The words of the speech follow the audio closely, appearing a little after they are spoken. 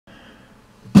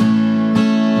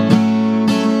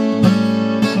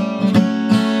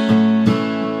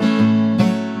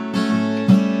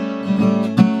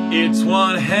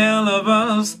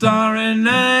starry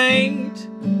night,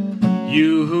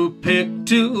 you who picked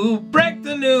to break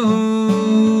the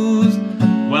news,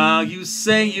 while you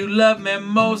say you love me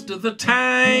most of the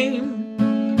time,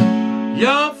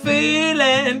 you're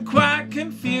feeling quite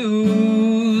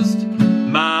confused.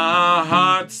 My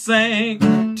heart sank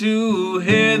to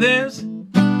hear this,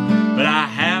 but I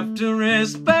have to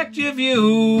respect your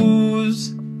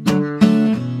views.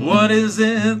 What is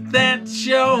it that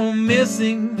you're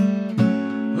missing?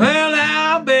 Well,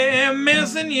 I'll be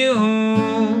missing you.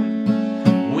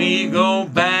 We go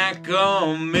back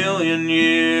a million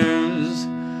years,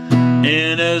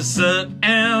 innocent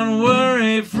and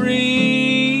worry-free.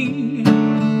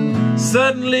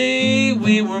 Suddenly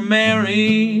we were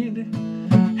married,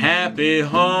 happy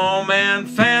home and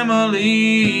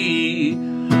family,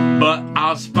 but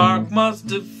our spark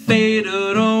must have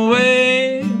faded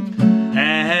away,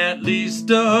 at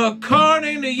least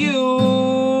according to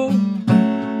you.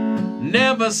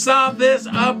 Never saw this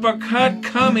uppercut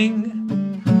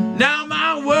coming, now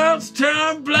my world's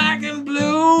turned black and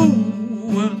blue.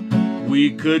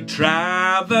 We could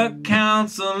try the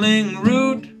counseling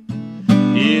route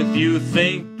if you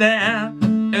think that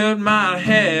it might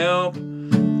help,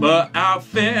 but I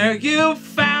fear you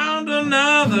found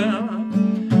another,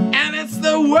 and it's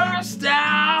the worst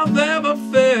I've ever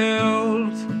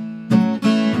felt.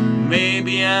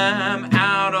 Maybe I'm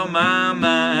out of my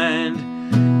mind,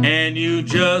 and you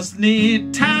just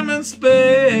need time and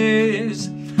space.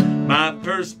 My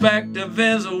perspective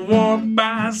is warped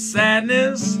by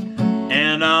sadness,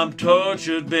 and I'm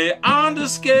tortured beyond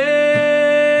escape.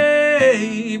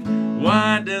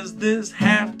 Why does this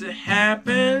have to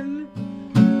happen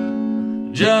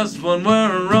just when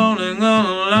we're rolling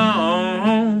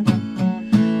along?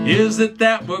 Is it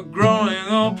that we're growing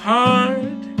apart?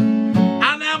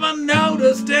 I never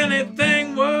noticed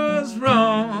anything was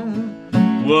wrong.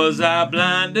 Was I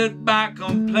blinded by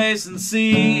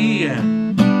complacency,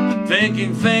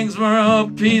 thinking things were a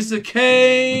piece of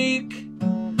cake?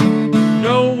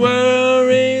 No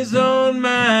worries on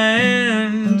my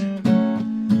end,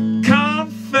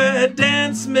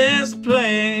 confidence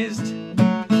misplaced.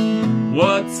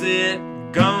 What's it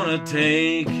gonna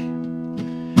take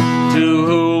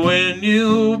to win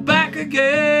you back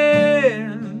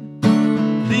again?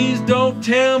 Please don't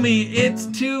tell me it's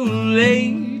too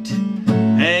late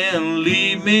and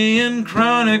leave me in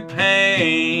chronic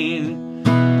pain.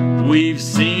 We've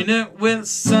seen it with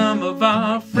some of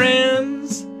our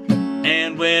friends,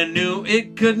 and we knew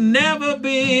it could never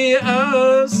be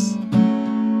us.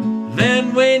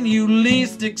 Then when you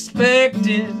least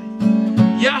expected,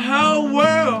 your whole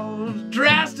world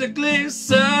drastically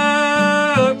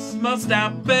sucks. Must I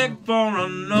beg for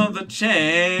another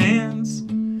chance?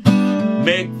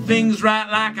 Make things right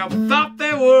like I thought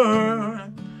they were.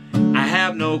 I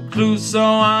have no clue, so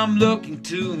I'm looking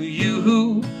to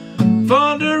you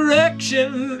for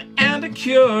direction and a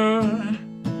cure.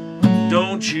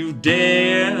 Don't you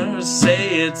dare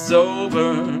say it's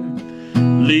over,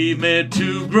 leave me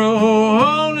to grow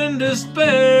old in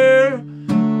despair.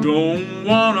 Don't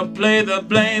wanna play the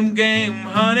blame game,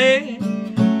 honey,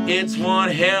 it's one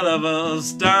hell of a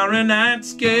starry night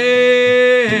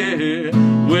scare.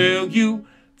 Will you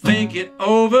think it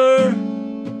over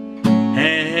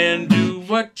and do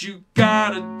what you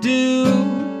gotta do?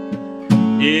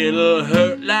 It'll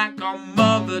hurt like a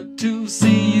mother to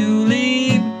see you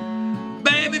leave.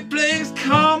 Baby, please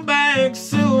come back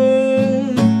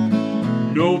soon.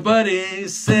 Nobody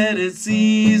said it's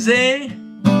easy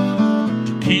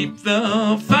to keep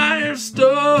the fire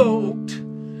stoked,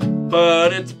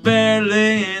 but it's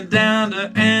barely down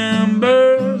to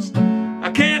embers. I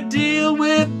can't deal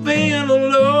with being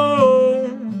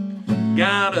alone.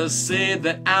 Gotta say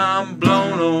that I'm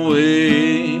blown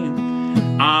away.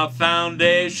 Our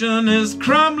foundation is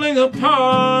crumbling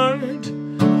apart.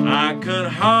 I could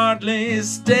hardly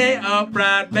stay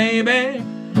upright, baby,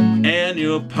 and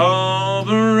you're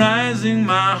pulverizing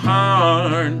my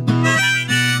heart.